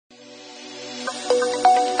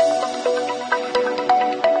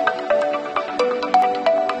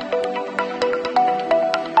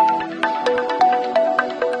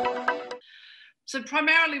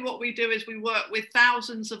primarily what we do is we work with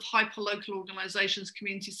thousands of hyper-local organisations,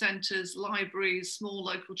 community centres, libraries, small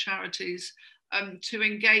local charities, to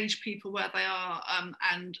engage people where they are.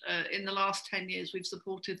 In the last 10 years, we've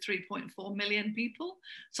supported 3.4 million people.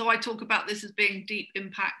 So I talk about this as being deep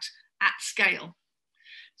impact at scale.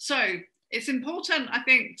 So it's important, I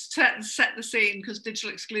think, to set the scene, because digital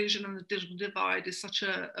exclusion and the digital divide is such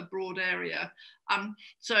a broad area.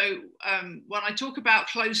 When I talk about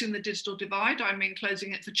closing the digital divide, I mean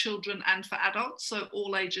closing it for children and for adults, so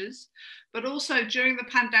all ages. But also during the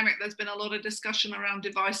pandemic, there's been a lot of discussion around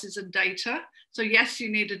devices and data. So yes, you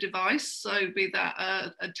need a device, so be that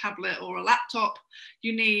a tablet or a laptop.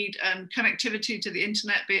 You need connectivity to the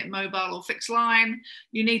internet, be it mobile or fixed line.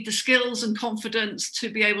 You need the skills and confidence to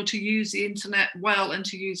be able to use the internet well and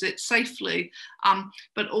to use it safely.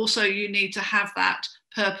 But also you need to have that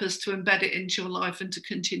purpose to embed it into your life and to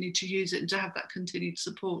continue to use it and to have that continued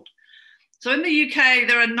support. So in the UK,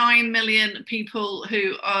 there are 9 million people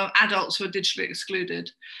who are adults who are digitally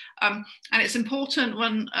excluded. And it's important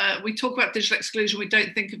when we talk about digital exclusion, we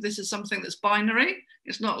don't think of this as something that's binary.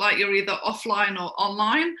 It's not like you're either offline or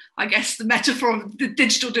online. I guess the metaphor of the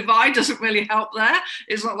digital divide doesn't really help there.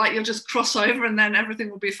 It's not like you'll just cross over and then everything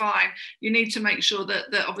will be fine. You need to make sure that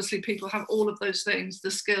obviously people have all of those things, the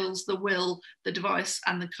skills, the will, the device,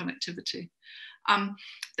 and the connectivity.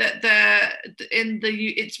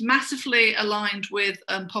 It's massively aligned with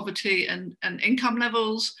poverty and income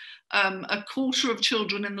levels. A quarter of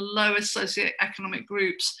children in the lowest socioeconomic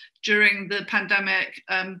groups during the pandemic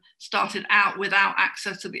started out without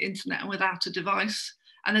access to the internet and without a device.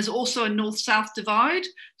 And there's also a north-south divide.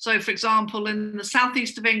 So for example, in the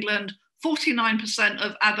southeast of England, 49%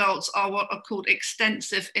 of adults are what are called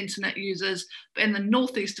extensive internet users, but in the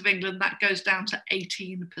northeast of England, that goes down to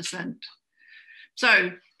 18%.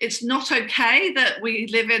 So it's not okay that we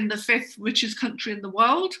live in the 5th richest country in the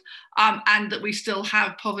world and that we still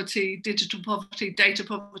have poverty, digital poverty, data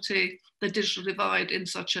poverty, the digital divide in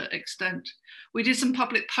such an extent. We did some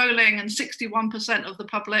public polling and 61% of the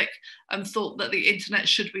public thought that the internet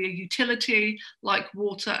should be a utility like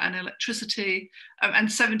water and electricity, and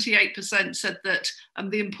 78% said that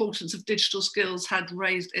the importance of digital skills had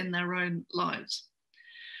raised in their own lives.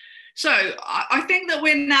 So I think that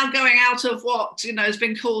we're now going out of what has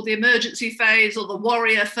been called the emergency phase or the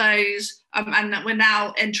warrior phase, and that we're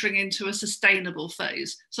now entering into a sustainable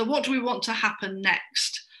phase. So what do we want to happen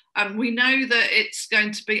next? We know that it's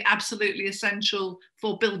going to be absolutely essential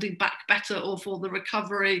for building back better or for the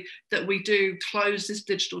recovery that we do close this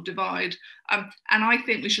digital divide. And I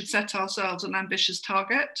think we should set ourselves an ambitious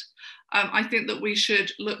target. I think that we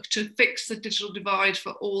should look to fix the digital divide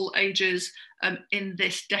for all ages in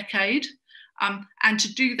this decade. And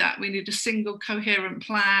to do that, we need a single coherent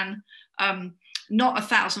plan, not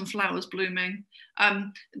 1,000 flowers blooming.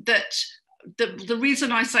 The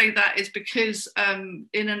reason I say that is because in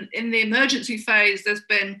the emergency phase, there's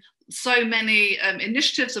been so many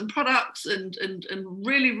initiatives and products and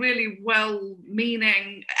really, really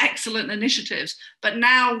well-meaning, excellent initiatives. But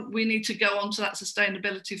now we need to go on to that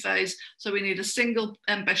sustainability phase. So we need a single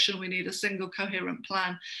ambition, we need a single coherent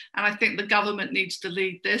plan. And I think the government needs to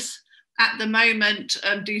lead this. At the moment,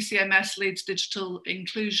 DCMS leads digital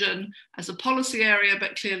inclusion as a policy area,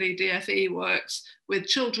 but clearly DFE works with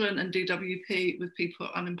children and DWP with people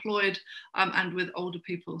unemployed and with older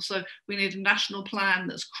people. So we need a national plan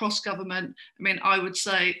that's cross-government. I mean, I would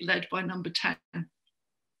say led by number 10.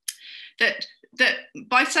 That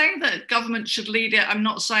by saying that government should lead it, I'm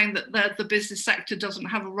not saying that the business sector doesn't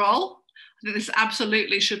have a role. I think this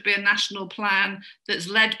absolutely should be a national plan that's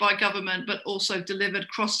led by government, but also delivered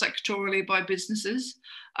cross-sectorally by businesses.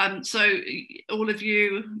 So all of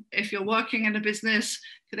you, if you're working in a business,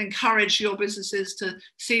 can encourage your businesses to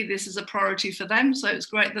see this as a priority for them. So it's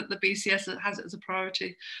great that the BCS has it as a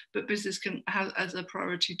priority, but business can have it as a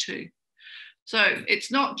priority too. So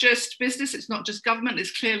it's not just business, it's not just government,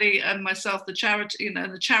 it's clearly myself, the charity,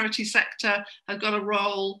 the charity sector have got a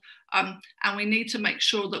role, and we need to make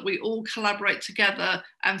sure that we all collaborate together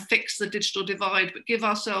and fix the digital divide, but give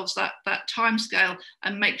ourselves that time scale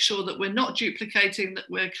and make sure that we're not duplicating, that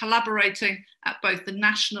we're collaborating at both the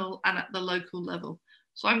national and at the local level.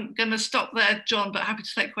 So I'm going to stop there, John, but happy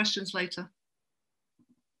to take questions later.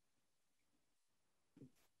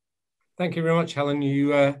 Thank you very much, Helen.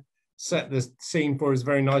 You set the scene for us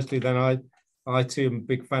very nicely. Then I too am a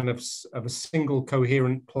big fan of a single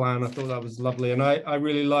coherent plan. I thought that was lovely. And I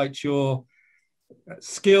really liked your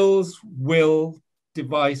skills, will,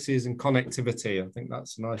 devices and connectivity. I think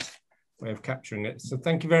that's a nice way of capturing it. So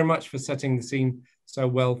thank you very much for setting the scene so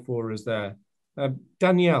well for us there.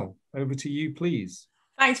 Danielle, over to you, please.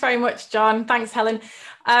 Thanks very much, John. Thanks, Helen.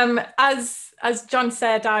 As John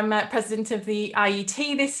said, I'm president of the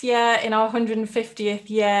IET this year in our 150th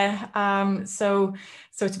year. So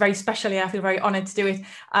it's very special. I feel very honoured to do it.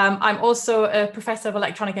 I'm also a professor of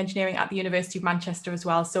electronic engineering at the University of Manchester as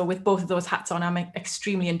well. So with both of those hats on, I'm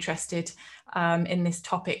extremely interested in this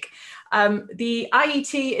topic. The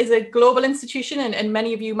IET is a global institution, and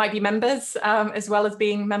many of you might be members, as well as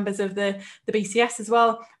being members of the BCS as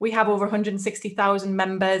well. We have over 160,000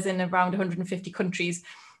 members in around 150 countries.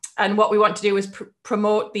 And what we want to do is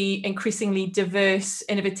promote the increasingly diverse,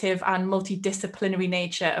 innovative and multidisciplinary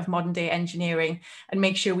nature of modern day engineering and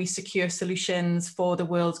make sure we secure solutions for the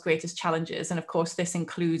world's greatest challenges. And of course, this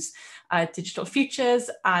includes digital futures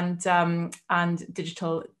and the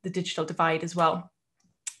digital divide as well.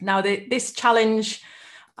 Now, this challenge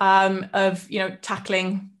of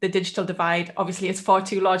tackling the digital divide obviously is far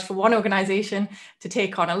too large for one organisation to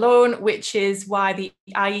take on alone, which is why the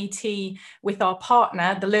IET, with our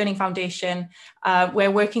partner, the Learning Foundation, we're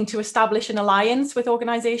working to establish an alliance with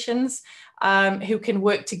organisations who can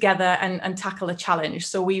work together and tackle a challenge.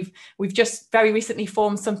 So we've just very recently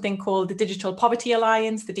formed something called the Digital Poverty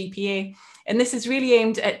Alliance, the DPA. And this is really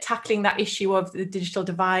aimed at tackling that issue of the digital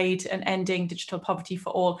divide and ending digital poverty for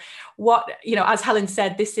all. As Helen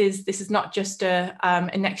said, this is not just a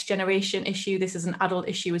next generation issue, this is an adult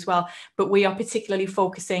issue as well, but we are particularly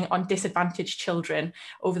focusing on disadvantaged children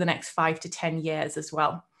over the next 5 to 10 years as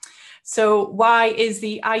well. So why is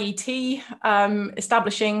the IET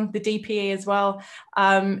establishing the DPA as well?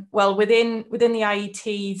 Well, within the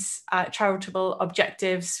IET's charitable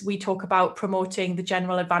objectives, we talk about promoting the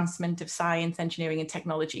general advancement of science, engineering and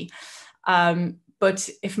technology. But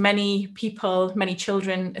if many people, many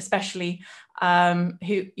children especially,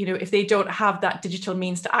 who, if they don't have that digital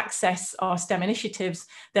means to access our STEM initiatives,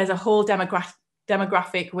 there's a whole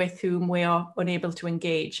demographic with whom we are unable to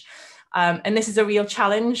engage. And this is a real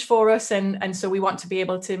challenge for us. And so we want to be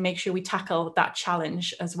able to make sure we tackle that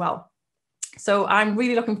challenge as well. So I'm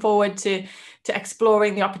really looking forward to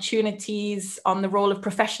exploring the opportunities on the role of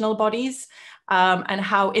professional bodies and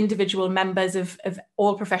how individual members of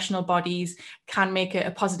all professional bodies can make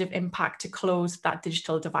a positive impact to close that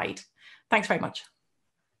digital divide. Thanks very much.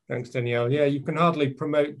 Thanks, Danielle. Yeah, you can hardly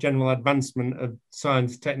promote general advancement of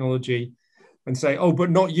science, technology, and say, oh,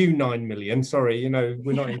 but not you 9 million. Sorry,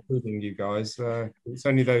 we're not including you guys. It's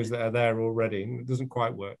only those that are there already. It doesn't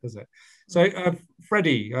quite work, does it? So,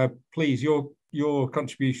 Freddie, please, your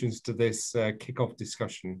contributions to this kickoff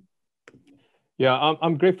discussion. Yeah,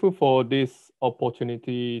 I'm grateful for this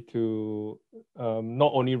opportunity to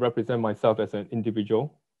not only represent myself as an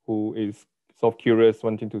individual who is sort of curious,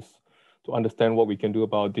 wanting to understand what we can do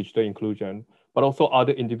about digital inclusion, but also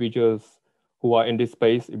other individuals who are in this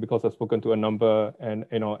space, because I've spoken to a number,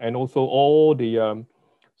 and also all the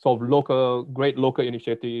sort of great local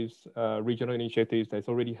initiatives, regional initiatives that's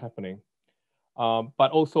already happening.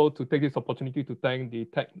 But also to take this opportunity to thank the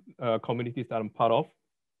tech communities that I'm part of: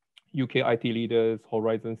 UK IT Leaders,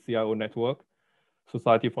 Horizon CIO Network,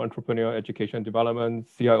 Society for Entrepreneurial Education and Development,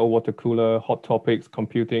 CIO Water Cooler, Hot Topics,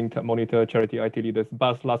 Computing, Tech Monitor, Charity IT Leaders,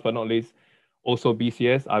 but last but not least, also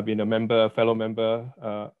BCS. I've been a fellow member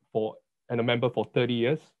for 30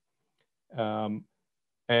 years.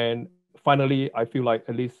 And finally, I feel like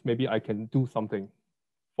at least maybe I can do something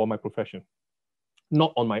for my profession.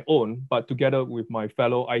 Not on my own, but together with my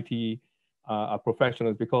fellow IT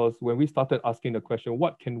professionals, because when we started asking the question,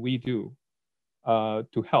 what can we do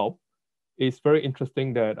to help? It's very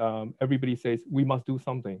interesting that everybody says we must do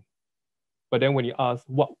something. But then when you ask,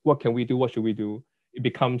 what can we do? What should we do? It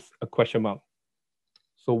becomes a question mark.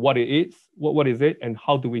 So what is it, and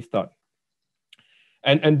how do we start?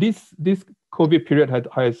 And this COVID period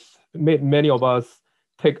has made many of us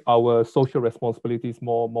take our social responsibilities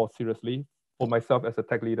more seriously. For myself as a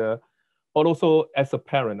tech leader, but also as a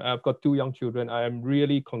parent, I've got 2 young children. I am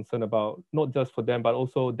really concerned about not just for them, but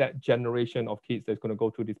also that generation of kids that's going to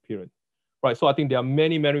go through this period, right? So I think there are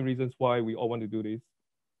many reasons why we all want to do this.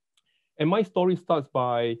 And my story starts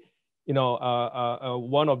by,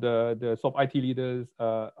 one of the sort of IT leaders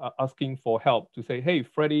asking for help to say, hey,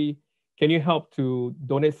 Freddie, can you help to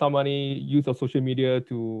donate some money, use of social media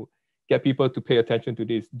to get people to pay attention to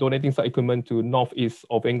this, donating some equipment to northeast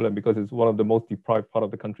of England, because it's one of the most deprived part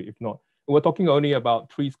of the country, if not. And we're talking only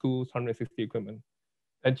about 3 schools, 160 equipment.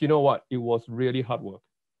 And you know what? It was really hard work.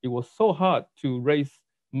 It was so hard to raise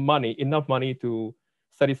money, enough money to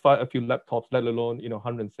satisfy a few laptops, let alone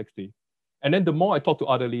 160. And then the more I talk to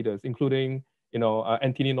other leaders, including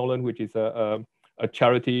Anthony Nolan, which is a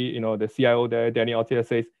charity, the CIO there, Danielle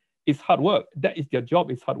says, it's hard work. That is their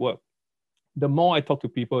job, it's hard work. the more I talk to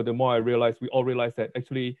people, the more I realize, we all realize that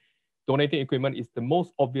actually donating equipment is the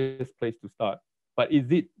most obvious place to start. But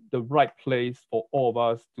is it the right place for all of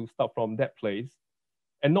us to start from that place?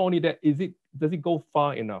 And not only that, does it go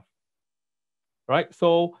far enough? Right?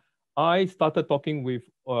 So I started talking with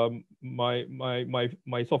my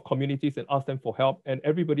sort of communities and asked them for help. And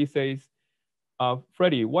everybody says,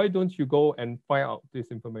 Freddie, why don't you go and find out this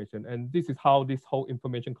information? And this is how this whole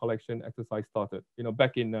information collection exercise started. You know,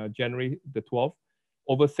 back in January the 12th,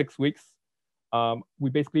 over 6 weeks, I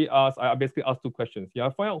basically asked 2 questions. Yeah,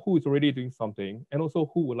 find out who is already doing something and also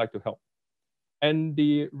who would like to help. And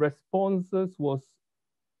the responses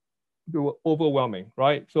they were overwhelming,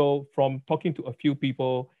 right? So from talking to a few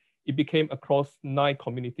people, it became across 9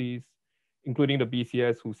 communities, including the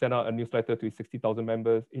BCS, who sent out a newsletter to 60,000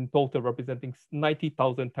 members, in total representing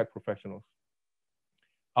 90,000 tech professionals.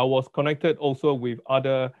 I was connected also with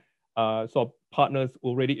other sort of partners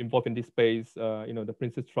already involved in this space, you know, the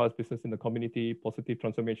Princess Trust, Business in the Community, Positive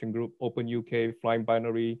Transformation Group, Open UK, Flying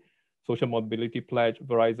Binary, Social Mobility Pledge,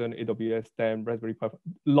 Verizon, AWS, STEM, Raspberry Pi,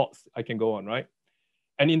 lots I can go on, right?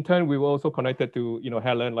 And in turn, we were also connected to, you know,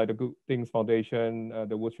 Helen, like the Good Things Foundation,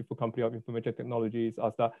 the World Fruitful Company of Information Technologies,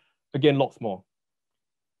 ASDA, again, lots more,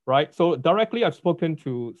 right? So directly, I've spoken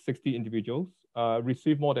to 60 individuals,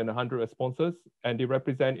 received more than 100 responses, and they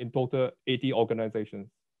represent in total 80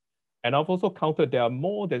 organizations. And I've also counted there are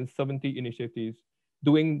more than 70 initiatives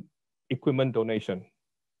doing equipment donation,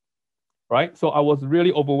 right? So I was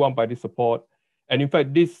really overwhelmed by this support. And in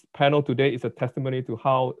fact, this panel today is a testimony to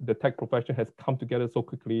how the tech profession has come together so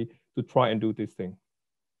quickly to try and do this thing.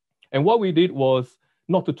 And what we did was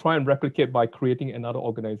not to try and replicate by creating another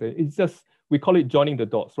organization. It's just, we call it joining the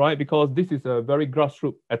dots, right? Because this is a very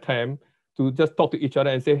grassroots attempt to just talk to each other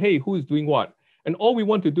and say, hey, who is doing what? And all we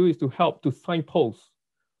want to do is to help to signpost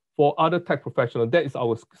for other tech professionals. That is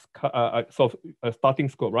our sort of starting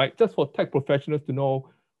scope, right? Just for tech professionals to know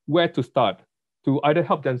where to start, to either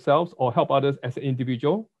help themselves or help others as an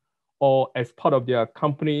individual, or as part of their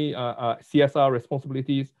company CSR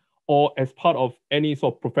responsibilities, or as part of any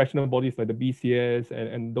sort of professional bodies like the BCS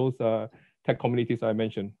and those tech communities I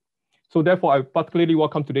mentioned. So therefore, I particularly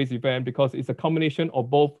welcome today's event because it's a combination of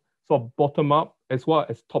both sort of bottom up as well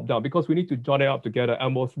as top down, because we need to join it up together.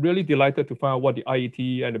 And was really delighted to find out what the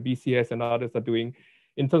IET and the BCS and others are doing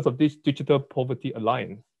in terms of this Digital Poverty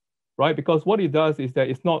Alliance, right? Because what it does is that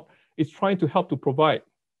it's trying to help to provide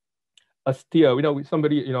a steer. You know,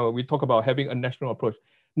 somebody, you know, we talk about having a national approach.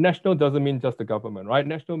 National doesn't mean just the government, right?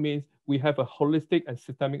 National means we have a holistic and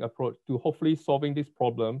systemic approach to hopefully solving this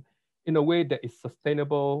problem in a way that is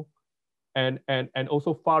sustainable and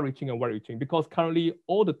also far-reaching and wide-reaching. Because currently,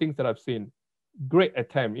 all the things that I've seen, great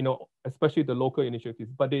attempt, you know, especially the local initiatives,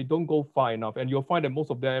 but they don't go far enough. And you'll find that most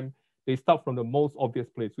of them, they start from the most obvious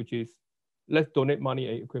place, which is let's donate money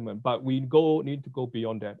and equipment, but we need to go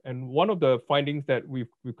beyond that. And one of the findings that we've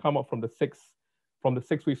come up from the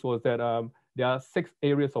 6 weeks was that there are 6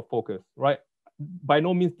 areas of focus, right? By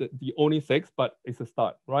no means the only 6, but it's a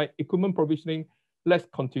start, right? Equipment provisioning, let's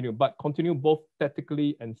continue, but continue both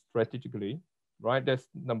tactically and strategically, right? That's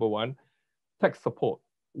number 1. Tech support.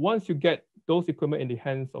 Once you get those equipment in the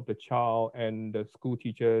hands of the child and the school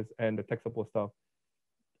teachers and the tech support staff,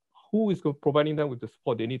 who is providing them with the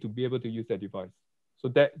support they need to be able to use that device? So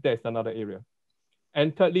that's another area.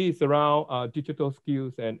 And thirdly, it's around digital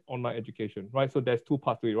skills and online education, right? So there's 2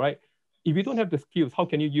 parts to it, right? If you don't have the skills, how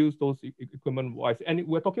can you use those equipment wise? And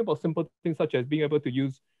we're talking about simple things such as being able to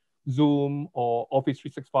use Zoom or Office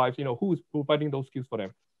 365, you know, who is providing those skills for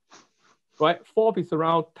them, right? 4th is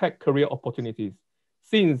around tech career opportunities.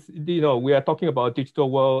 Since, you know, we are talking about a digital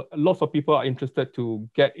world, lots of people are interested to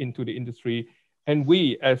get into the industry. And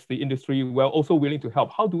we, as the industry, we're also willing to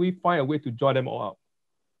help. How do we find a way to join them all up?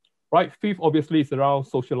 Right? 5th, obviously, is around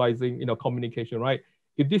socializing, you know, communication, right?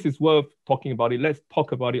 If this is worth talking about it, let's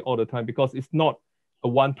talk about it all the time, because it's not a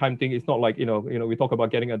one-time thing. It's not like, you know, we talk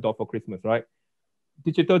about getting a dog for Christmas, right?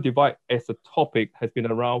 Digital divide as a topic has been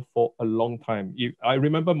around for a long time. I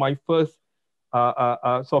remember my first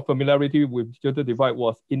sort of familiarity with digital divide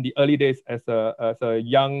was in the early days as a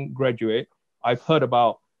young graduate. I've heard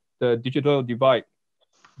about the digital divide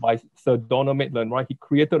by Sir Donald Maitland, right? He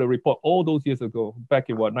created a report all those years ago, back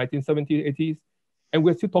in what, 1970s, 80s? And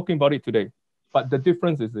we're still talking about it today. But the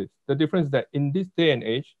difference is this. The difference is that in this day and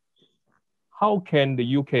age, how can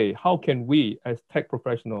the UK, how can we as tech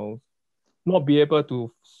professionals not be able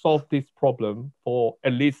to solve this problem for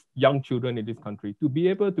at least young children in this country, to be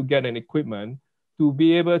able to get an equipment, to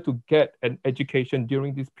be able to get an education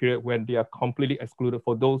during this period when they are completely excluded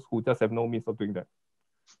for those who just have no means of doing that.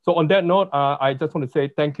 So on that note, I just want to say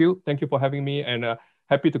thank you. Thank you for having me. And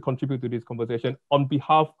happy to contribute to this conversation on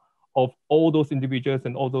behalf of all those individuals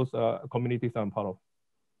and all those communities I'm part of.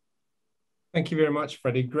 Thank you very much,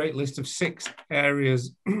 Freddie. Great list of 6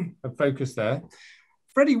 areas of focus there.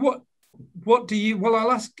 Freddie, what do you, well,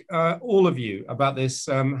 I'll ask all of you about this.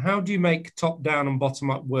 How do you make top-down and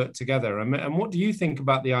bottom-up work together? And what do you think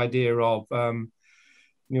about the idea of,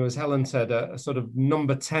 as Helen said, a sort of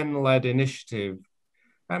number 10-led initiative?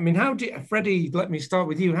 I mean, Freddie, let me start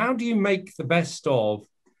with you. How do you make the best of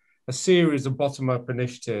a series of bottom-up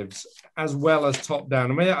initiatives as well as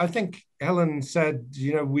top-down? I mean, I think Helen said,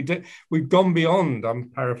 we've gone beyond,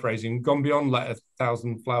 I'm paraphrasing, gone beyond let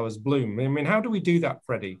 1,000 flowers bloom. I mean, how do we do that,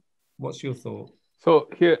 Freddie? What's your thought? So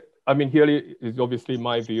here is obviously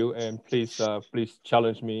my view, and please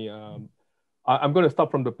challenge me. I'm going to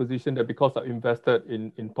start from the position that because I've invested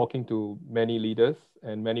in talking to many leaders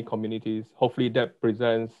and many communities, hopefully that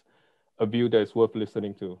presents a view that is worth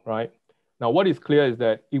listening to, right? Now, what is clear is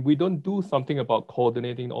that if we don't do something about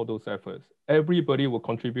coordinating all those efforts, everybody will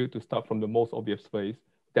contribute to start from the most obvious place.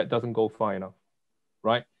 That doesn't go far enough,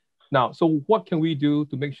 right? Now, so what can we do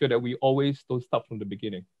to make sure that we always don't start from the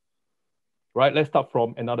beginning, right? Let's start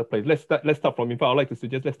from another place. Let's start from, in fact, I'd like to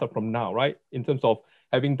suggest let's start from now, right? In terms of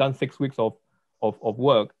having done 6 weeks of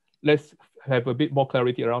work, let's have a bit more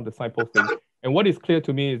clarity around the signposting. And what is clear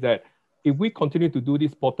to me is that if we continue to do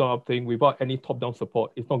this bottom-up thing without any top-down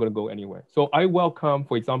support, it's not going to go anywhere. So I welcome,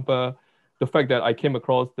 for example, the fact that I came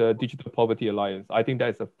across the Digital Poverty Alliance. I think that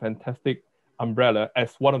is a fantastic umbrella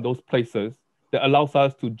as one of those places that allows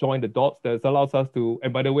us to join the dots, that allows us to,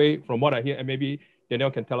 and by the way, from what I hear, and maybe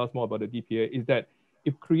Danielle can tell us more about the DPA, is that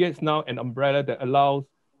it creates now an umbrella that allows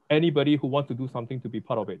anybody who wants to do something to be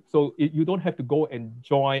part of it. So you don't have to go and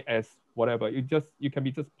join as whatever, you can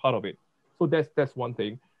be just part of it. So that's one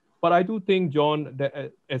thing. But I do think, John,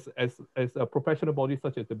 that as a professional body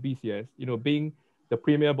such as the BCS, being the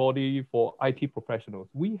premier body for IT professionals,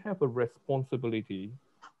 we have a responsibility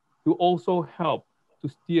to also help to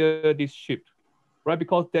steer this ship, right?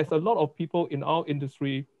 Because there's a lot of people in our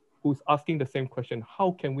industry who's asking the same question: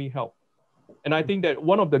 how can we help? And I think that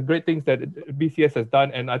one of the great things that BCS has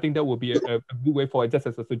done, and I think that will be a good way for it, just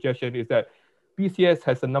as a suggestion, is that BCS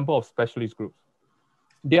has a number of specialist groups.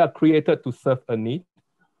 They are created to serve a need.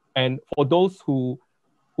 And for those who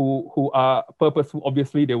are purposeful,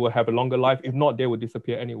 obviously they will have a longer life. If not, they will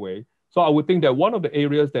disappear anyway. So I would think that one of the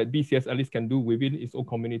areas that BCS at least can do within its own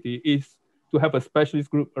community is to have a specialist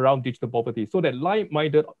group around digital poverty, so that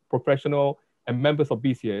like-minded professionals and members of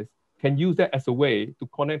BCS can use that as a way to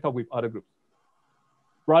connect up with other groups.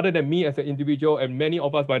 Rather than me as an individual, and many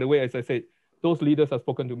of us, by the way, as I said, those leaders I've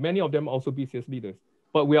spoken to, many of them are also BCS leaders,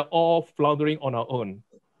 but we are all floundering on our own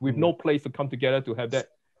with no place to come together to have that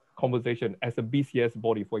conversation as a BCS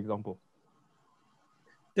body, for example.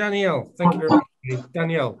 Danielle, thank you very much.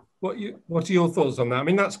 Danielle, what are your thoughts on that? I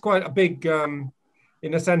mean, that's quite a big,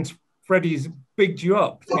 in a sense, Freddie's bigged you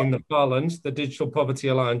up in the parlance, the Digital Poverty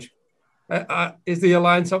Alliance. Is the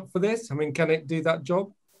Alliance up for this? I mean, can it do that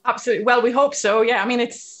job? Absolutely. Well, we hope so. Yeah. I mean,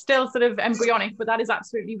 it's still sort of embryonic, but that is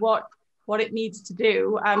absolutely what it needs to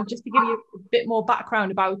do. Just to give you a bit more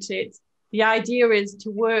background about it, the idea is to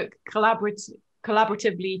work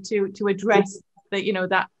collaboratively to address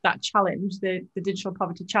that challenge, the digital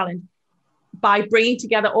poverty challenge, by bringing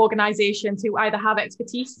together organizations who either have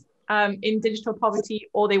expertise in digital poverty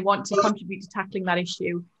or they want to contribute to tackling that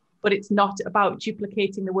issue. But it's not about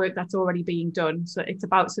duplicating the work that's already being done. So it's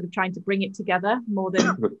about sort of trying to bring it together more than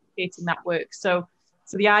duplicating that work. So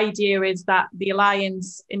the idea is that the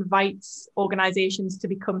Alliance invites organizations to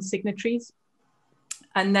become signatories,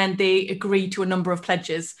 and then they agree to a number of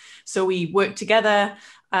pledges. So we work together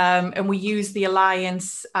and we use the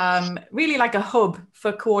Alliance really like a hub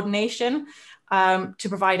for coordination to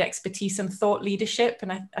provide expertise and thought leadership.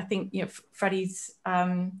 And I think, Freddie's...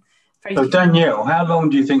 So Danielle, how long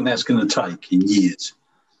do you think that's going to take in years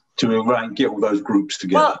to get all those groups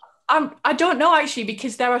together? Well, I don't know actually,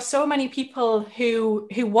 because there are so many people who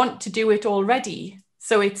want to do it already.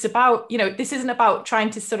 So it's about, this isn't about trying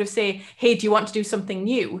to sort of say, hey, do you want to do something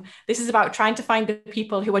new? This is about trying to find the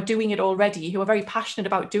people who are doing it already, who are very passionate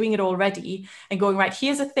about doing it already, and going, right,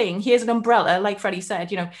 here's a thing, here's an umbrella, like Freddie said,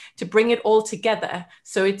 to bring it all together.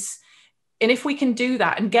 So and if we can do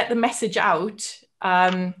that and get the message out,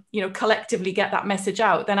 collectively get that message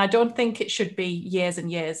out, then I don't think it should be years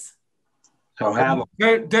and years. So how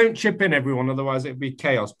long? Don't chip in, everyone, otherwise it'd be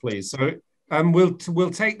chaos, please. So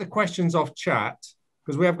we'll take the questions off chat,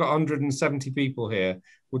 because we have got 170 people here.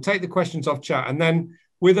 We'll take the questions off chat, and then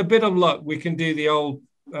with a bit of luck, we can do the old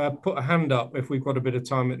put a hand up if we've got a bit of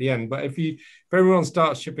time at the end. But if everyone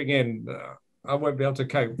starts chipping in, I won't be able to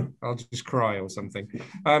cope. I'll just cry or something.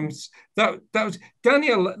 That was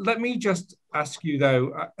Danielle. Let me just ask you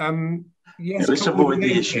though. Yes, let's avoid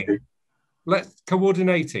the issue.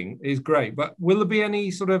 Coordinating is great, but will there be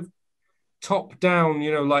any sort of top down?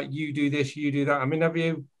 You know, like you do this, you do that. I mean, have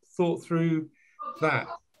you thought through that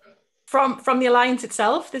from the alliance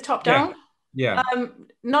itself, the top down? Yeah.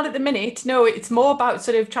 Not at the minute. No, it's more about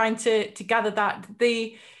sort of trying to gather that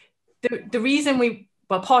the reason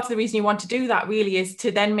part of the reason you want to do that really is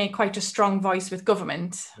to then make quite a strong voice with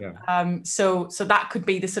government. Yeah. So that could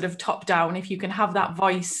be the sort of top down, if you can have that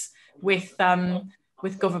voice with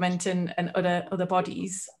government and other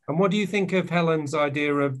bodies. And what do you think of Helen's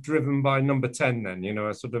idea of driven by number 10 then, you know,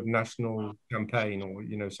 a sort of national campaign or,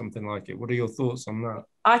 you know, something like it? What are your thoughts on that?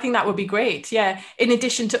 I think that would be great, yeah, in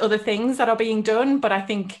addition to other things that are being done. But I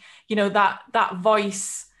think, you know, that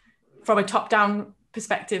voice from a top-down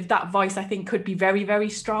perspective, that voice I think could be very, very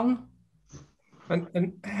strong.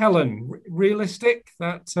 And Helen, realistic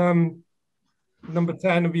that number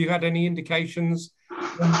 10, have you had any indications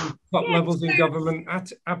from top levels in government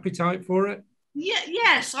appetite for it?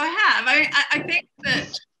 Yes, I have. I think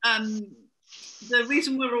that the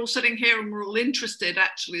reason we're all sitting here and we're all interested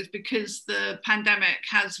actually is because the pandemic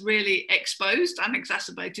has really exposed and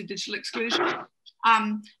exacerbated digital exclusion.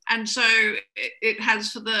 And so it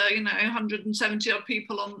has for the 170 odd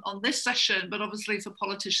people on this session, but obviously for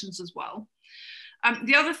politicians as well.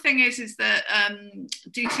 The other thing is that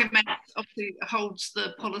DCMS obviously holds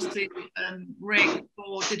the policy ring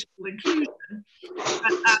for digital inclusion.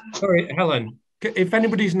 Sorry, Helen, if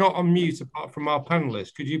anybody's not on mute apart from our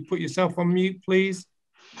panelists, could you put yourself on mute, please?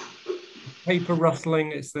 Paper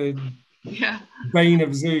rustling, it's the bane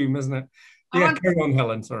of Zoom, isn't it? Yeah, carry on,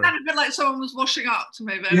 Helen, sorry. Sounded a bit like someone was washing up to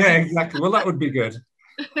me. Yeah, exactly. Well, that would be good.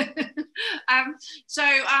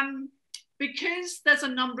 Because there's a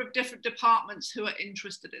number of different departments who are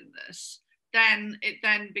interested in this, then it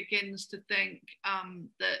begins to think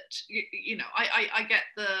that, you know, I get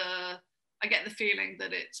the feeling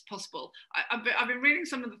that it's possible. I've been reading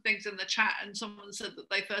some of the things in the chat, and someone said that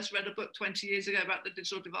they first read a book 20 years ago about the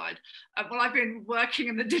digital divide. Well, I've been working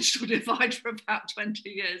in the digital divide for about 20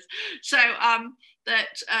 years. So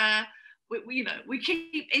we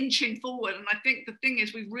keep inching forward. And I think the thing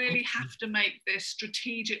is we really have to make this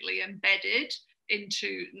strategically embedded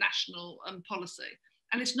into national policy.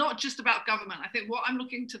 And it's not just about government. I think what I'm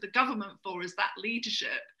looking to the government for is that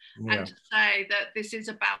leadership, and to say that this is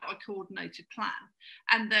about a coordinated plan.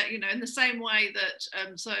 And that, you know, in the same way that,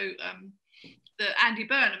 that Andy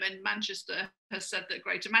Burnham in Manchester has said that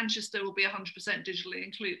Greater Manchester will be 100% digitally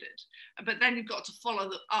included. But then you've got to follow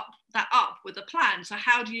that up with a plan. So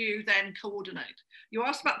how do you then coordinate? You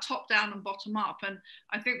asked about top down and bottom up. And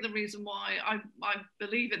I think the reason why I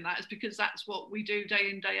believe in that is because that's what we do day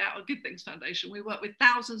in, day out at Good Things Foundation. We work with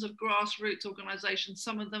thousands of grassroots organisations,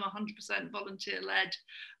 some of them 100% volunteer led.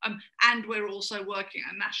 And we're also working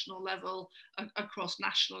at a national level across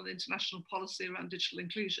national and international policy around digital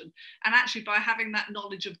inclusion. And actually by having that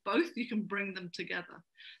knowledge of both, you can bring them together.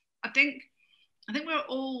 I think we're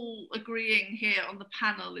all agreeing here on the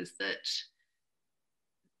panel is that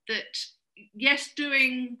yes,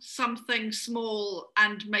 doing something small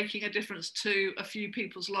and making a difference to a few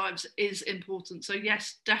people's lives is important. So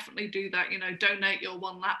yes, definitely do that, you know, donate your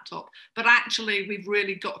one laptop, but actually we've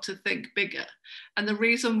really got to think bigger. And the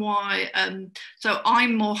reason why, so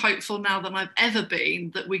I'm more hopeful now than I've ever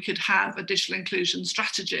been that we could have a digital inclusion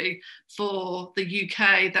strategy for the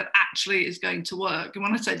UK that actually is going to work. And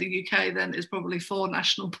when I say the UK, then it's probably 4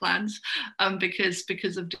 national plans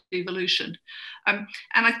because of devolution. And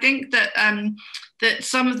I think that that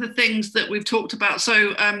some of the things that we've talked about,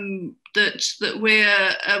 so that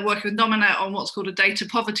we're working with Nominate on what's called a data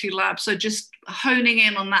poverty lab. So just honing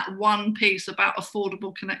in on that one piece about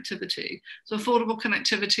affordable connectivity. So affordable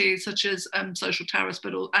connectivity such as social tariffs,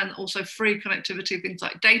 and also free connectivity, things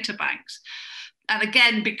like data banks. And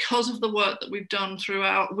again, because of the work that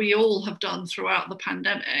we all have done throughout the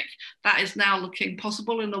pandemic, that is now looking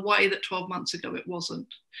possible in a way that 12 months ago it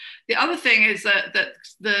wasn't. The other thing is that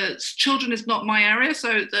the children is not my area,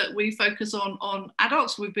 so that we focus on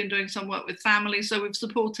adults. We've been doing some work with families, so we've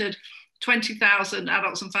supported 20,000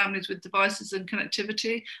 adults and families with devices and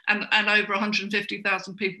connectivity, and over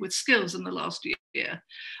 150,000 people with skills in the last year.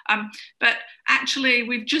 But actually,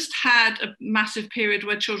 we've just had a massive period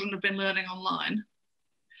where children have been learning online.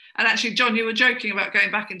 And actually, John, you were joking about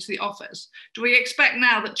going back into the office. Do we expect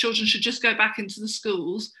now that children should just go back into the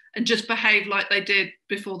schools and just behave like they did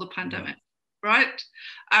before the pandemic? Right?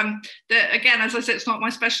 Again, as I said, it's not my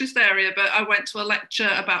specialist area, but I went to a lecture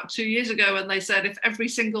about 2 years ago and they said if every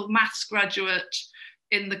single maths graduate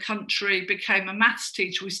in the country became a maths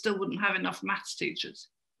teacher, we still wouldn't have enough maths teachers,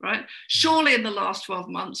 right? Surely in the last 12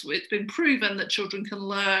 months, it's been proven that children can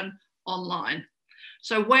learn online.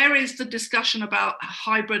 So where is the discussion about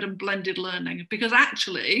hybrid and blended learning? Because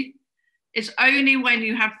actually, it's only when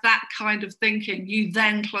you have that kind of thinking, you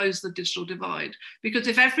then close the digital divide. Because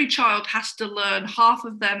if every child has to learn half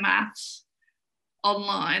of their maths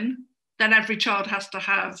online, then every child has to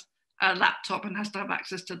have a laptop and has to have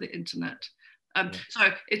access to the internet. So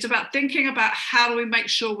it's about thinking about how do we make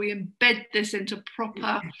sure we embed this into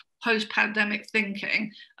proper post-pandemic thinking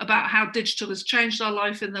about how digital has changed our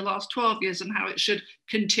life in the last 12 years and how it should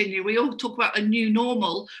continue. We all talk about a new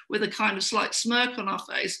normal with a kind of slight smirk on our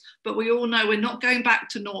face, but we all know we're not going back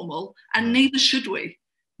to normal, and neither should we.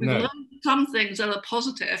 We've learned some things that are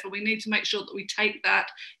positive, and we need to make sure that we take that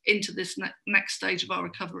into this next stage of our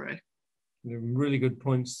recovery. Really good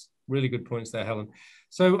points there, Helen.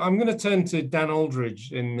 So I'm going to turn to Dan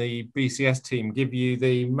Aldridge in the BCS team, give you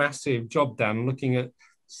the massive job, Dan, looking at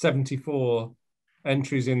 74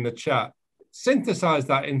 entries in the chat. Synthesize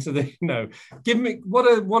that into the, give me, what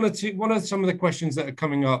are some of the questions that are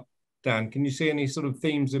coming up, Dan? Can you see any sort of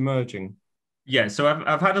themes emerging? Yeah, so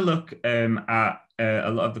I've had a look at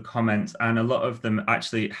a lot of the comments, and a lot of them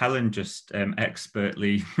actually Helen just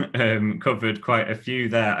expertly covered quite a few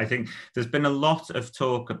there. I think there's been a lot of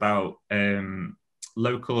talk about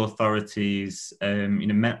local authorities.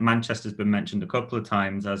 Manchester's been mentioned a couple of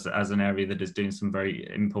times as an area that is doing some very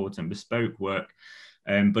important bespoke work,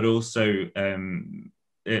 but also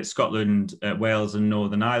Scotland, Wales and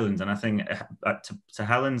Northern Ireland. And I think to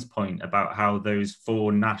Helen's point about how those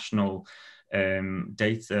 4 national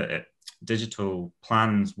digital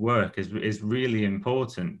plans work is really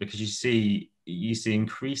important, because you see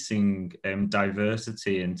increasing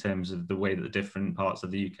diversity in terms of the way that the different parts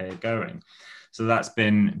of the UK are going. So that's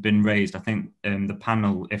been raised. I think the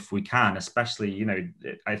panel, if we can, especially,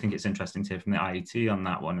 I think it's interesting to hear from the IET on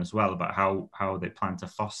that one as well, about how they plan to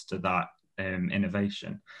foster that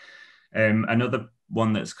innovation. Another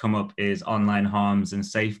one that's come up is online harms and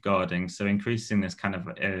safeguarding. So increasing this kind of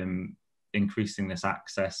increasing this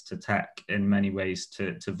access to tech in many ways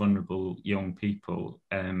to vulnerable young people,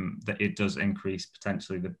 that it does increase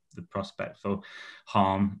potentially the prospect for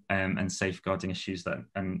harm and safeguarding issues,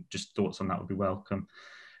 and just thoughts on that would be welcome.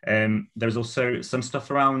 There's also some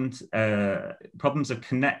stuff around problems of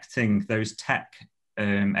connecting those tech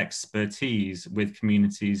expertise with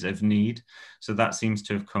communities of need. So that seems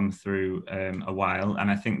to have come through a while, and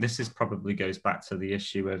I think this probably goes back to the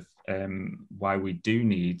issue of why we do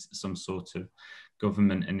need some sort of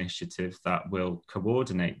government initiative that will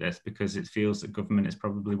coordinate this, because it feels that government is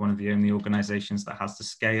probably one of the only organisations that has the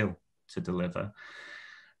scale to deliver.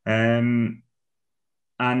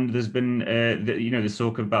 And there's been, there's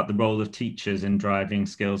talk about the role of teachers in driving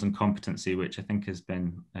skills and competency, which I think has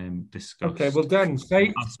been discussed. Okay, well, Dan,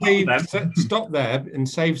 stop there and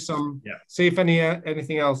save some. Yeah. See if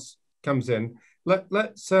anything else comes in.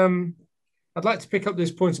 Let's. I'd like to pick up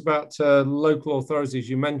this point about local authorities.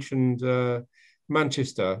 You mentioned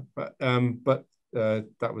Manchester, but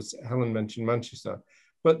that was Helen mentioned Manchester.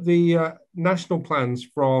 But the national plans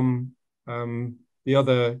from the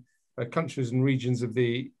other countries and regions of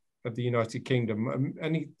the United Kingdom.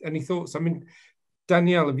 Any thoughts? I mean,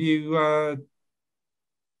 Danielle, have you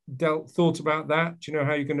thought about that? Do you know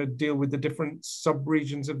how you're going to deal with the different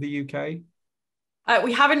sub-regions of the UK?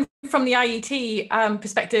 We haven't, from the IET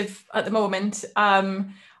perspective at the moment.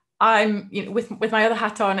 I'm, with my other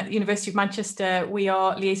hat on at the University of Manchester, we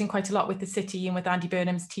are liaising quite a lot with the city and with Andy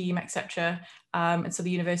Burnham's team, etc. And so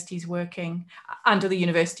the university is working, and other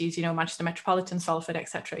universities, Manchester Metropolitan, Salford,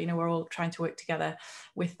 etc. We're all trying to work together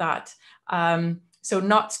with that. So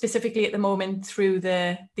not specifically at the moment through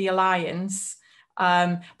the Alliance,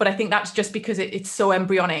 but I think that's just because it's so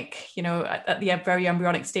embryonic. At the very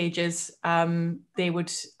embryonic stages, they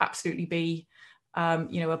would absolutely be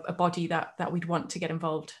a body that we'd want to get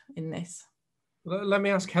involved in this. Let me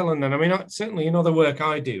ask Helen then. I mean, certainly in other work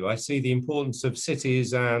I do, I see the importance of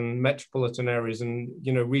cities and metropolitan areas and,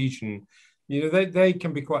 region. They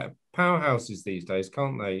can be quite powerhouses these days,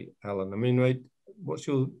 can't they, Helen? I mean,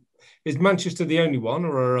 is Manchester the only one,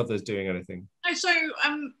 or are others doing anything? So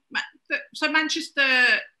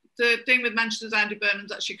Manchester, the thing with Manchester's Andy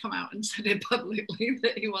Burnham's actually come out and said it publicly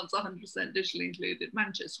that he wants 100% digitally included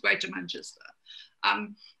Greater Manchester.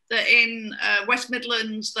 That in West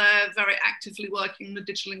Midlands, they're very actively working the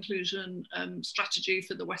digital inclusion strategy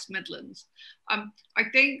for the West Midlands. I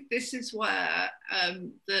think this is where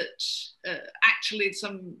actually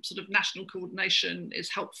some sort of national coordination is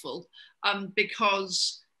helpful,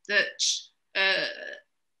 because that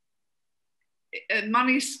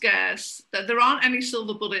money's scarce, that there aren't any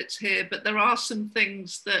silver bullets here, but there are some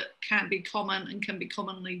things that can be common and can be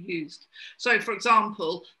commonly used. So for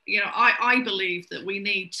example, I believe that we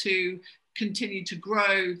need to continue to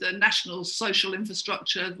grow the national social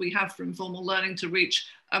infrastructure we have for informal learning to reach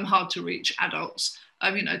hard to reach adults,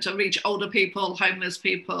 to reach older people, homeless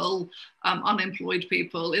people, unemployed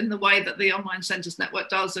people in the way that the Online Centres Network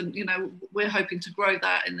does. And, we're hoping to grow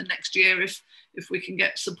that in the next year if we can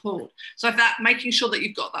get support. So that making sure that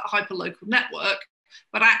you've got that hyperlocal network,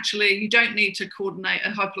 but actually you don't need to coordinate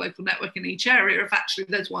a hyperlocal network in each area if actually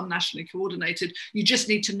there's one nationally coordinated. You just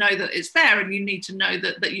need to know that it's there, and you need to know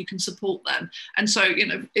that you can support them. And so,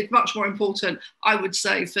 it's much more important, I would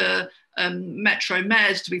say, for metro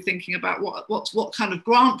mayors to be thinking about what kind of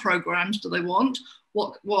grant programs do they want,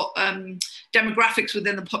 what demographics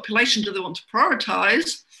within the population do they want to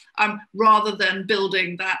prioritise, rather than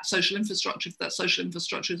building that social infrastructure if that social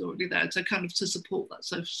infrastructure is already there, to support that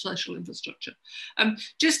social infrastructure.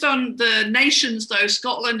 Just on the nations though,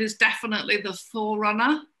 Scotland is definitely the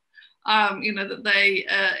forerunner. That they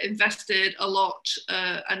invested a lot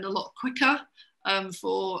and a lot quicker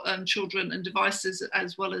for children and devices,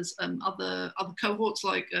 as well as other cohorts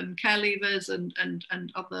like care leavers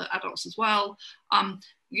and other adults as well.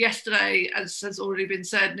 Yesterday, as has already been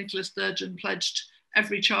said, Nicola Sturgeon pledged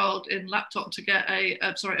every child in laptop to get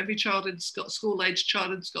every child in school-aged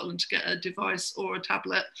child in Scotland to get a device or a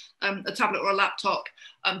tablet or a laptop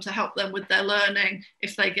to help them with their learning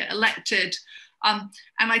if they get elected. And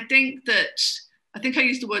I think I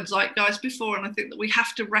used the word zeitgeist before, and I think that we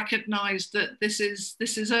have to recognise that this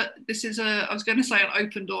is a I was going to say an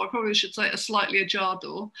open door, I probably should say a slightly ajar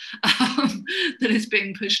door that is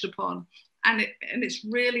being pushed upon. And it's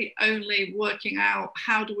really only working out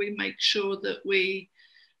how do we make sure that we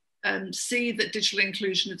see that digital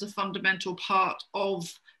inclusion is a fundamental part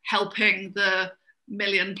of helping the 1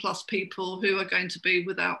 million+ people who are going to be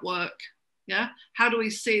without work. Yeah, how do we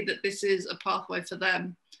see that this is a pathway for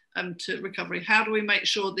them to recovery? How do we make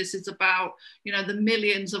sure this is about, the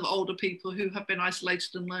millions of older people who have been isolated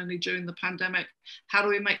and lonely during the pandemic? How do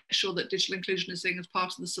we make sure that digital inclusion is seen as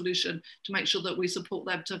part of the solution to make sure that we support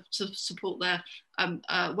them to support their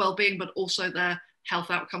well-being, but also their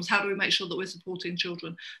health outcomes? How do we make sure that we're supporting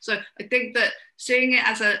children? So I think that seeing it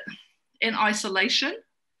as in isolation,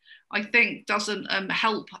 I think doesn't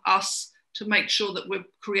help us to make sure that we're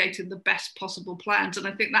creating the best possible plans. And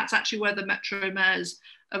I think that's actually where the Metro Mayors,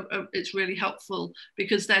 it's really helpful,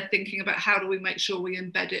 because they're thinking about how do we make sure we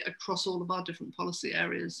embed it across all of our different policy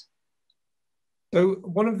areas. So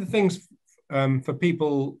one of the things for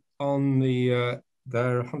people on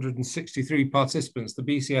there are 163 participants, the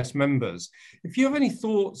BCS members, if you have any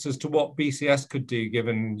thoughts as to what BCS could do,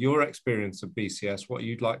 given your experience of BCS, what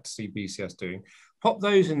you'd like to see BCS doing, pop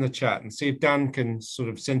those in the chat and see if Dan can sort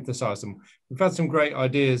of synthesize them. We've had some great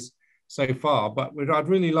ideas so far, but I'd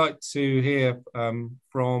really like to hear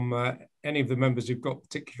from any of the members who've got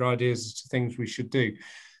particular ideas as to things we should do.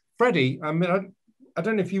 Freddie, I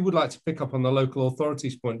don't know if you would like to pick up on the local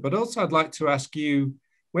authorities point, but also I'd like to ask you,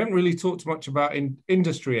 we haven't really talked much about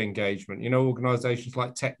industry engagement, organisations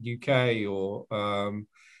like Tech UK or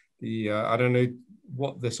I don't know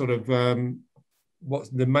what the sort of, what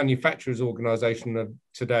the manufacturers organisation of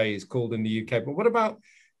today is called in the UK, but what about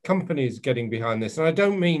companies getting behind this? And I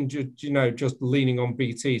don't mean just leaning on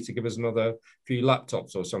BT to give us another few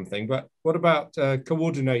laptops or something, but what about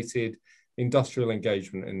coordinated industrial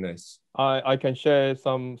engagement in this? I can share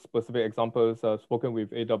some specific examples. I've spoken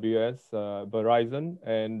with AWS, Verizon,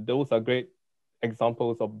 and those are great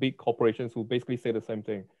examples of big corporations who basically say the same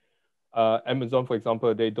thing. Amazon, for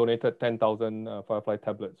example, they donated 10,000 Firefly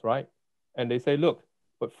tablets, right? And they say, look,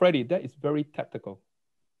 but Freddie, that is very tactical,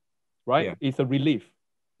 right? Yeah. It's a relief.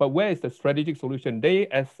 But where is the strategic solution? They,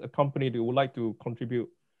 as a company, they would like to contribute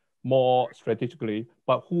more strategically,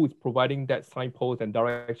 but who is providing that signpost and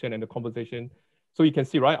direction and the conversation? So you can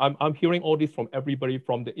see, right? I'm hearing all this from everybody,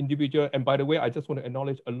 from the individual. And by the way, I just want to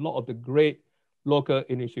acknowledge a lot of the great local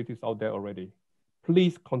initiatives out there already.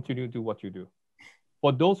 Please continue to do what you do.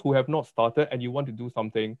 For those who have not started and you want to do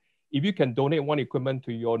something, if you can donate one equipment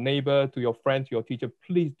to your neighbor, to your friend, to your teacher,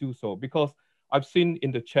 please do so. Because I've seen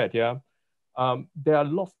in the chat, there are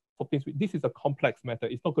lots of things. This is a complex matter.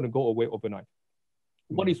 It's not going to go away overnight.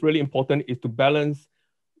 What is really important is to balance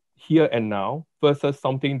here and now versus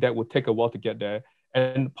something that would take a while to get there.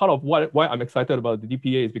 And part of why I'm excited about the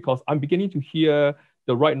DPA is because I'm beginning to hear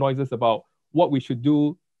the right noises about what we should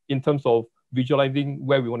do in terms of visualizing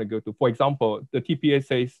where we want to go to. For example, the TPA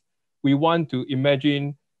says we want to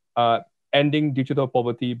imagine ending digital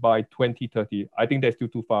poverty by 2030. I think that's still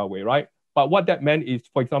too far away, right? But what that meant is,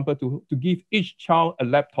 for example, to give each child a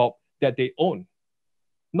laptop that they own,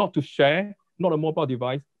 not to share, not a mobile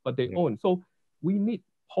device, but they own. So we need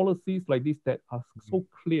policies like this that are so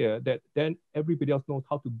clear that then everybody else knows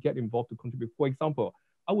how to get involved to contribute. For example,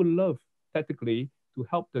 I would love tactically to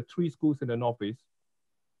help the 3 schools in the Northeast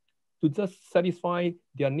to just satisfy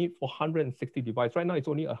their need for 160 devices. Right now, it's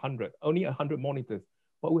only 100 monitors,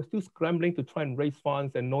 but we're still scrambling to try and raise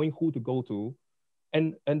funds and knowing who to go to.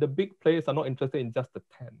 And the big players are not interested in just the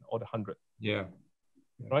 10 or the 100. Yeah.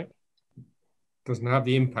 Right? Doesn't have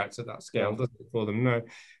the impact at that scale, does it, for them? No.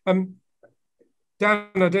 Dan,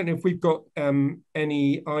 I don't know if we've got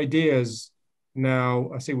any ideas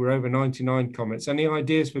now. I see we're over 99 comments. Any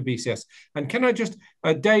ideas for BCS? And can I just,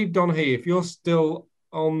 Dave Donaghy, if you're still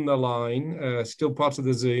on the line, still part of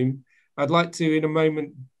the Zoom, I'd like to, in a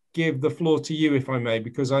moment, give the floor to you, if I may,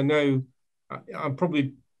 because I know I'm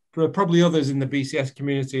probably others in the BCS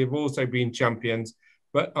community have also been champions,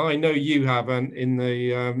 but I know you have, and in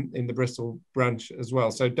the Bristol branch as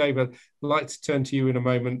well. So, Dave, I'd like to turn to you in a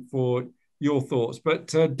moment for your thoughts. But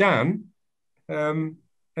Dan,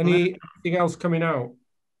 anything else coming out?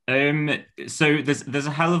 So there's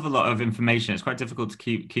a hell of a lot of information. It's quite difficult to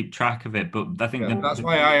keep track of it, but I think that's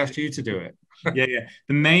why I asked you to do it. yeah.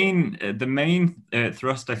 The main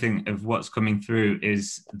thrust, I think, of what's coming through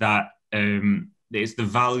is that it's the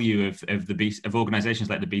value of organisations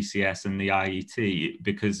like the BCS and the IET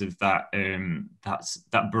because of that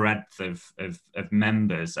that breadth of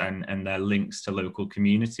members and their links to local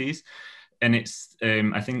communities. And it's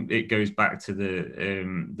I think it goes back to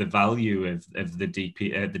the value of the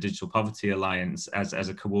the Digital Poverty Alliance as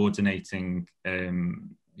a coordinating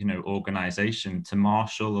organisation to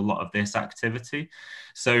marshal a lot of this activity.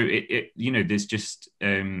 So there's just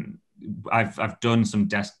I've done some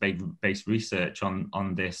desk-based research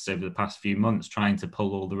on this over the past few months, trying to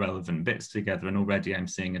pull all the relevant bits together, and already I'm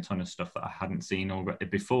seeing a ton of stuff that I hadn't seen already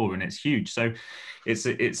before, and it's huge. So it's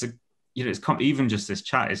even just this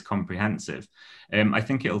chat is comprehensive. I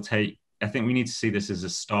think we need to see this as a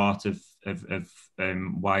start of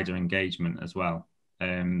wider engagement as well,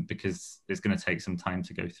 because it's going to take some time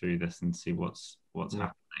to go through this and see what's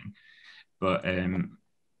happening. But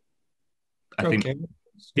I think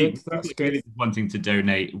people are really wanting to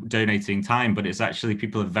donating time, but it's actually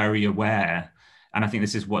people are very aware. And I think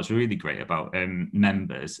this is what's really great about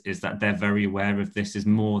members, is that they're very aware of this is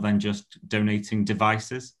more than just donating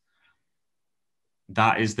devices.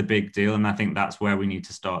 That is the big deal, and I think that's where we need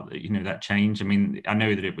to start. That change. I mean, I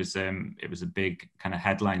know that it was a big kind of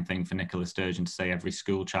headline thing for Nicola Sturgeon to say every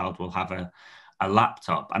school child will have a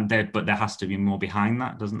laptop, but there has to be more behind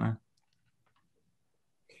that, doesn't there?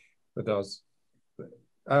 It does.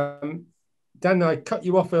 Dan, I cut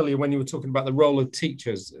you off earlier when you were talking about the role of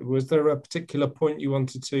teachers. Was there a particular point you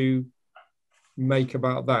wanted to make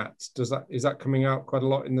about that? Is that coming out quite a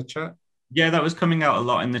lot in the chat? Yeah, that was coming out a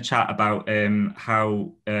lot in the chat about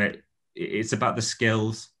how it's about the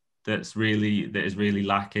skills that is really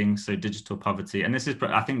lacking. So digital poverty, and this is,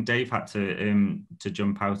 I think Dave had to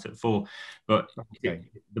jump out at 4, but okay.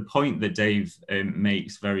 The point that Dave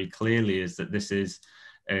makes very clearly is that this is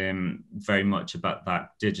very much about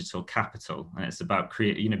that digital capital, and it's about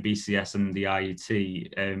BCS and the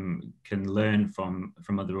IET can learn from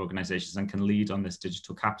other organisations and can lead on this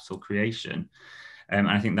digital capital creation. And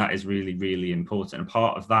I think that is really, really important. And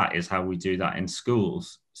part of that is how we do that in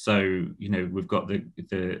schools. So, we've got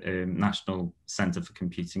the National Centre for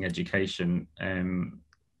Computing Education and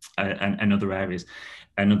other areas,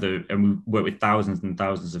 and we work with thousands and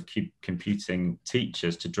thousands of computing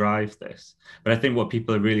teachers to drive this. But I think what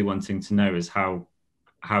people are really wanting to know is how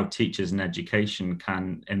teachers and education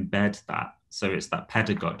can embed that. So it's that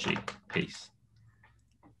pedagogy piece.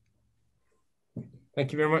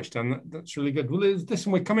 Thank you very much, Dan. That's really good. Well,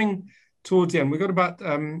 listen, we're coming towards the end. We've got about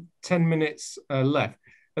 10 minutes left.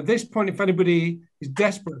 At this point, if anybody is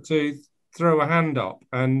desperate to throw a hand up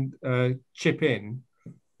and chip in,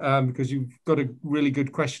 because you've got a really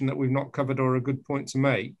good question that we've not covered or a good point to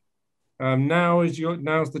make, now's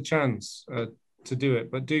the chance to do it.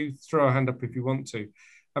 But do throw a hand up if you want to.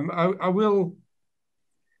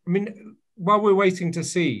 While we're waiting to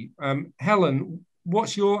see, Helen,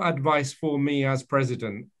 what's your advice for me as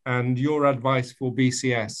president and your advice for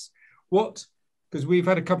BCS? Because we've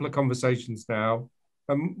had a couple of conversations now.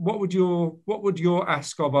 What would your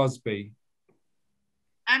ask of us be?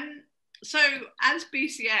 So as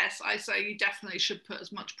BCS, I say you definitely should put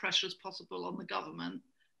as much pressure as possible on the government.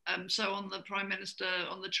 So on the Prime Minister,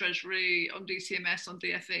 on the Treasury, on DCMS, on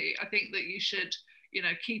DFE, I think that you should,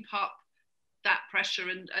 keep up that pressure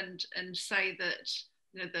and say that,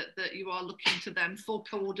 that you are looking to them for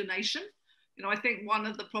coordination. You know, I think one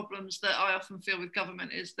of the problems that I often feel with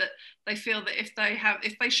government is that they feel that if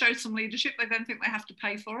they show some leadership, they then think they have to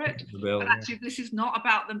pay for it. But actually, this is not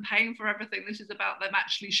about them paying for everything. This is about them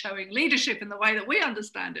actually showing leadership in the way that we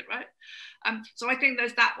understand it, right? So I think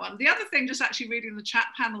there's that one. The other thing, just actually reading the chat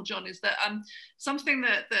panel, John, is that something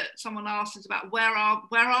that someone asked is about where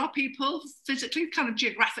are people physically, kind of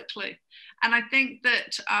geographically, and I think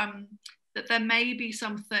that that there may be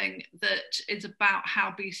something that is about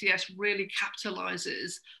how BCS really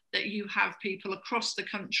capitalizes that you have people across the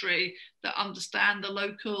country that understand the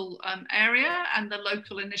local area and the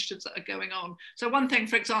local initiatives that are going on. So one thing,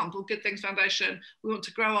 for example, Good Things Foundation, we want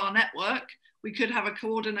to grow our network. We could have a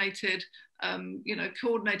coordinated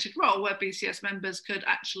role where BCS members could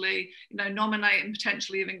actually, nominate and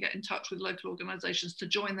potentially even get in touch with local organisations to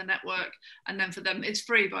join the network, and then for them, it's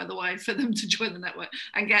free, by the way, for them to join the network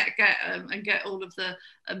and get all of the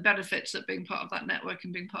benefits of being part of that network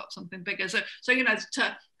and being part of something bigger. So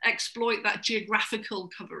to exploit that geographical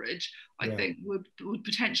coverage, I think would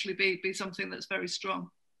potentially be something that's very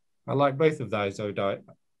strong. I like both of those, Odai.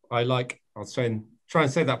 Try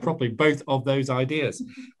and say that properly, both of those ideas.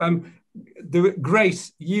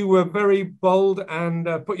 Grace, you were very bold and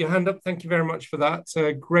put your hand up. Thank you very much for that.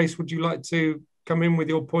 Grace, would you like to come in with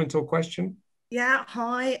your point or question? Yeah,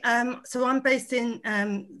 hi. So I'm based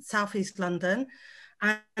in Southeast London,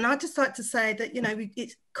 and I'd just like to say that,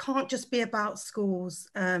 it can't just be about schools.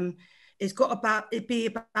 It's got to be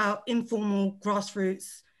about informal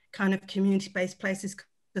grassroots kind of community-based places.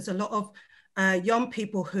 There's a lot of young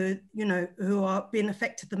people who are being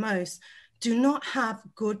affected the most do not have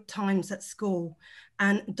good times at school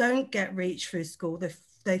and don't get reach through school.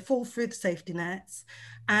 They fall through the safety nets.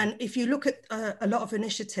 And if you look at a lot of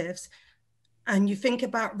initiatives and you think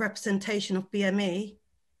about representation of BME,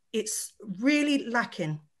 it's really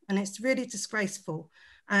lacking and it's really disgraceful.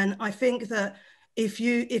 And I think that if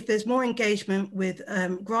there's more engagement with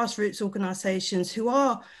grassroots organizations who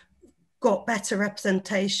are got better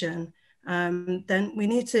representation, then we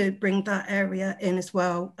need to bring that area in as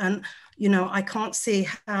well. And, I can't see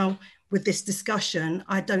how with this discussion,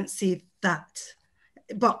 I don't see that.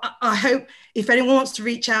 But I hope if anyone wants to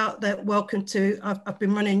reach out, they're welcome to. I've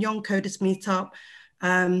been running Young Coders Meetup,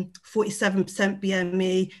 47%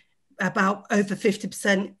 BME, about over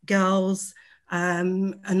 50% girls,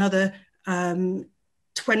 another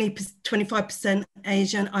 25%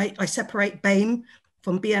 Asian. I separate BAME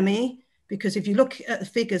from BME, because if you look at the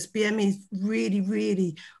figures, BME is really,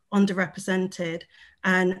 really underrepresented.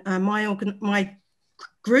 And my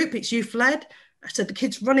group, it's youth-led, so the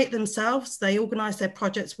kids run it themselves. They organise their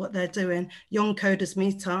projects, what they're doing. Young Coders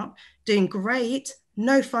Meetup, doing great,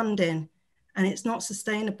 no funding, and it's not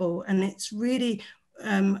sustainable. And it's really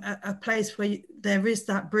a place where there is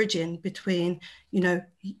that bridging between,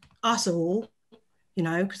 us all,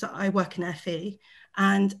 because I work in FE,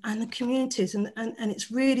 and the communities, and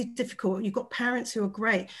it's really difficult. You've got parents who are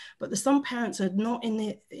great, but there's some parents are not in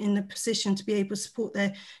the position to be able to support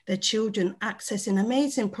their children accessing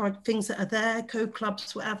amazing things that are there,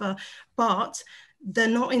 co-clubs, whatever, but they're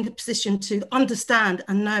not in the position to understand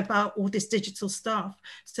and know about all this digital stuff.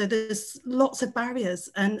 So there's lots of barriers,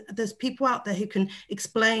 and there's people out there who can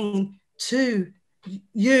explain to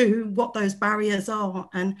you what those barriers are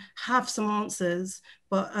and have some answers,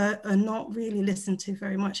 but are not really listened to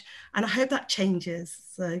very much. And I hope that changes.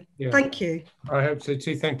 So Thank you. I hope so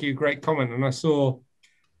too. Thank you. Great comment. And I saw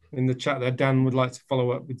in the chat that Dan would like to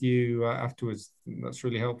follow up with you afterwards. That's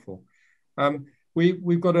really helpful.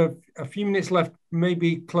 We've got a few minutes left,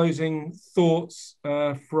 maybe closing thoughts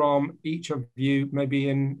from each of you, maybe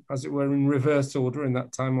in, as it were, in reverse order in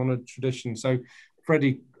that time-honoured tradition. So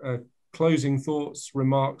Freddie, closing thoughts,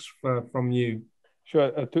 remarks from you.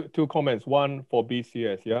 Sure, two comments. One for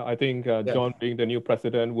BCS. I think John being the new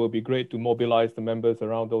president will be great to mobilize the members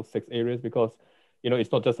around those 6 areas, because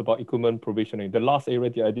it's not just about equipment provisioning. The last area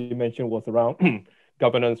that I did mention was around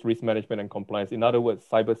governance, risk management, and compliance. In other words,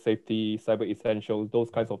 cyber safety, cyber essentials, those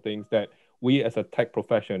kinds of things that we as a tech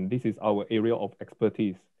profession, this is our area of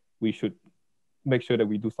expertise. We should make sure that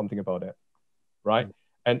we do something about that, right?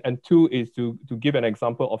 And two is to give an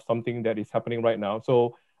example of something that is happening right now.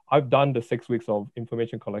 So I've done the 6 weeks of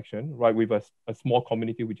information collection, right, with a small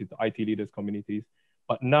community, which is the IT leaders communities.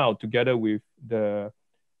 But now, together with the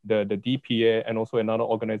DPA and also another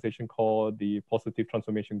organization called the Positive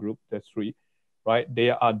Transformation Group, there's 3, right? They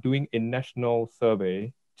are doing a national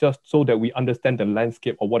survey just so that we understand the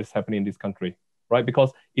landscape of what is happening in this country, right?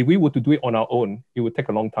 Because if we were to do it on our own, it would take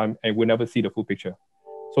a long time and we'll never see the full picture.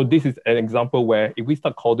 So this is an example where if we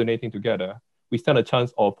start coordinating together, we stand a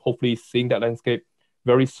chance of hopefully seeing that landscape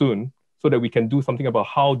very soon, so that we can do something about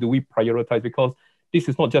how do we prioritize, because this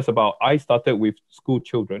is not just about, I started with school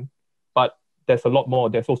children, but there's a lot more.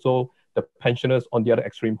 There's also the pensioners on the other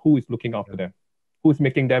extreme. Who is looking after them? Who's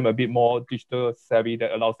making them a bit more digital savvy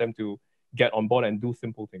that allows them to get on board and do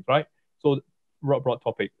simple things, right? So broad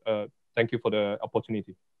topic. Thank you for the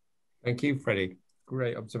opportunity. Thank you, Freddie.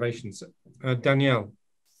 Great observations. Danielle.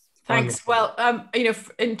 Thanks. Well, you know,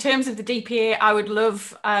 in terms of the DPA, I would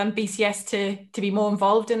love BCS to be more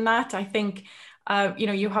involved in that. I think, you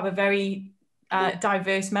know, you have a very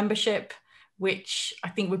diverse membership, which I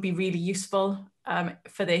think would be really useful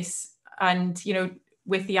for this. And, you know,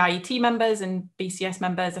 with the IET members and BCS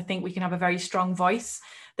members, I think we can have a very strong voice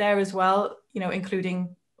there as well, you know,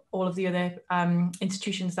 including all of the other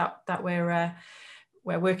institutions that we're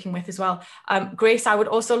working with as well. Grace, I would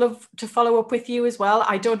also love to follow up with you as well.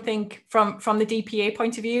 I don't think from the DPA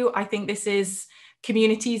point of view, I think this is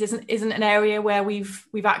communities isn't an area where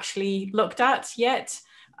we've actually looked at yet.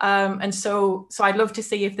 And so I'd love to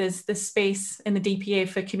see if there's space in the DPA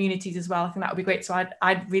for communities as well. I think that would be great. So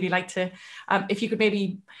I'd really like to, if you could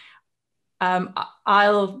maybe,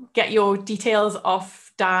 I'll get your details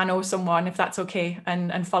off Dan or someone, if that's okay,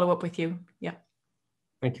 and follow up with you. Yeah.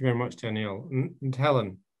 Thank you very much, Danielle. And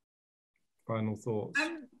Helen, final thoughts.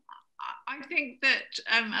 I think that,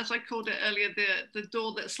 as I called it earlier, the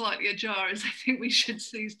door that's slightly ajar is, I think we should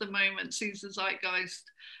seize the moment, seize the zeitgeist,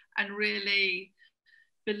 and really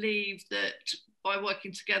believe that by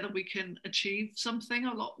working together we can achieve something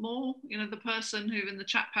a lot more. You know, the person who in the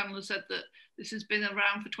chat panel has said that this has been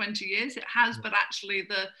around for 20 years. It has, but actually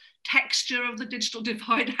the texture of the digital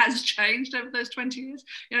divide has changed over those 20 years.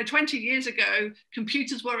 You know, 20 years ago,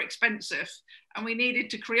 computers were expensive and we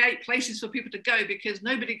needed to create places for people to go because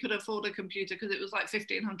nobody could afford a computer because it was like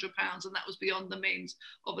 £1,500 and that was beyond the means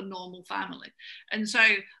of a normal family. And so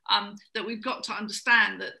that we've got to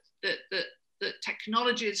understand that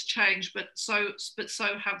technology has changed, but so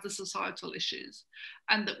have the societal issues,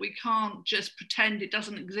 and that we can't just pretend it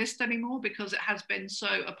doesn't exist anymore because it has been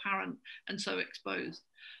so apparent and so exposed.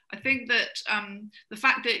 I think that the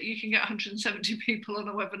fact that you can get 170 people on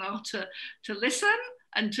a webinar to listen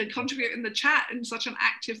and to contribute in the chat in such an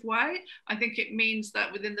active way, I think it means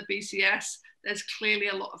that within the BCS, there's clearly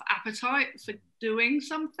a lot of appetite for doing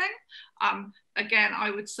something. Again,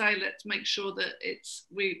 I would say let's make sure that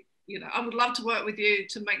you know, I would love to work with you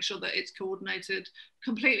to make sure that it's coordinated.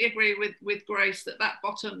 Completely agree with Grace that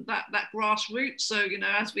bottom, that grassroots. So, you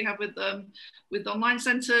know, as we have with online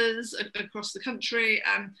centres across the country,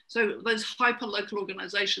 and so those hyper local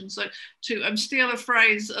organisations. So to steal a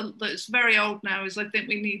phrase that's very old now is I think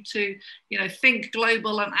we need to, you know, think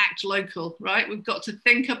global and act local, right? We've got to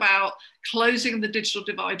think about closing the digital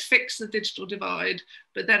divide, fix the digital divide,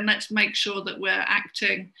 but then let's make sure that we're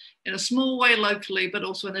acting in a small way locally, but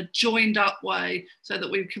also in a joined up way so that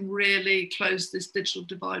we can really close this digital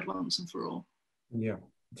divide once and for all. Yeah,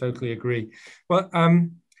 totally agree. Well,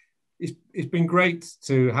 it's been great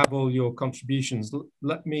to have all your contributions.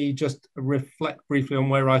 Let me just reflect briefly on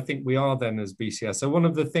where I think we are then as BCS. So one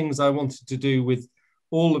of the things I wanted to do with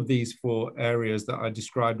all of these 4 areas that I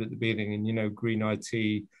described at the beginning, and, you know, green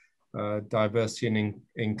IT, diversity and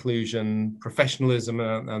inclusion, professionalism,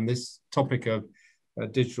 and this topic of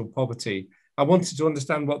digital poverty, I wanted to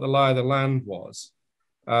understand what the lie of the land was,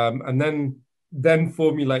 and then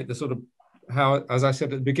formulate the sort of how, as I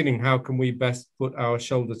said at the beginning, how can we best put our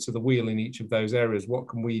shoulder to the wheel in each of those areas? What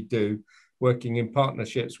can we do, working in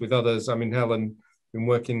partnerships with others? I mean, Helen, been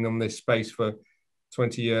working on this space for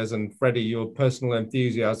 20 years, and Freddie, your personal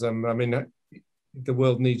enthusiasm. I mean, the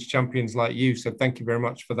world needs champions like you, so thank you very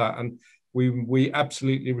much for that. And we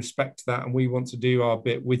absolutely respect that, and we want to do our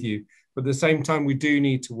bit with you. But at the same time, we do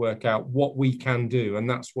need to work out what we can do, and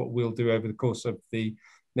that's what we'll do over the course of the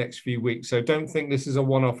next few weeks. So don't think this is a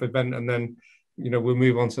one-off event and then, you know, we'll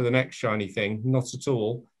move on to the next shiny thing. Not at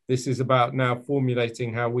all. This is about now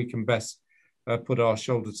formulating how we can best put our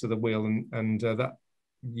shoulder to the wheel, and that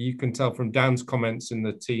you can tell from Dan's comments in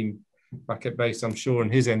the team back at base, I'm sure,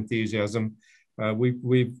 and his enthusiasm.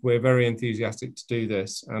 We're very enthusiastic to do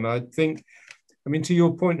this. And I think, I mean, to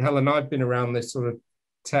your point, Helen, I've been around this sort of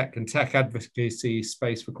tech and tech advocacy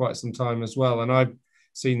space for quite some time as well. And I've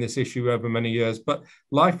seen this issue over many years, but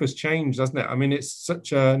life has changed, hasn't it? I mean, it's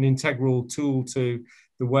such an integral tool to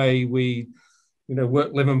the way we, you know,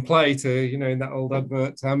 work, live and play, to, you know, in that old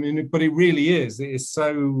advert. I mean, but it really is. It is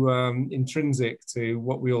so intrinsic to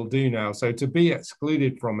what we all do now. So to be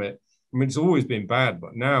excluded from it, I mean, it's always been bad,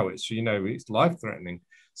 but now it's, you know, it's life-threatening.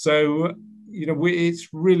 So, you know, it's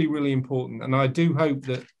really, really important. And I do hope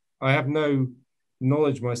that, I have no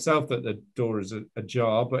acknowledge myself that the door is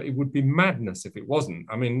ajar, but it would be madness if it wasn't.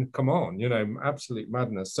 I mean, come on, you know, absolute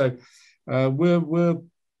madness. So we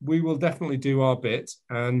will definitely do our bit.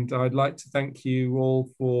 And I'd like to thank you all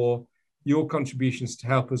for your contributions to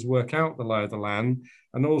help us work out the lay of the land,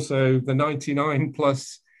 and also the 99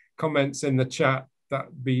 plus comments in the chat.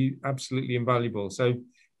 That'd be absolutely invaluable. So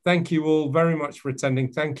thank you all very much for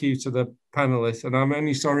attending. Thank you to the panelists. And I'm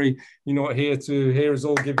only sorry you're not here to hear us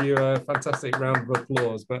all give you a fantastic round of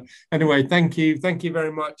applause. But anyway, thank you. Thank you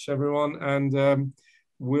very much, everyone. And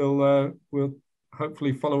we'll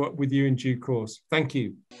hopefully follow up with you in due course. Thank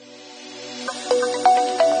you.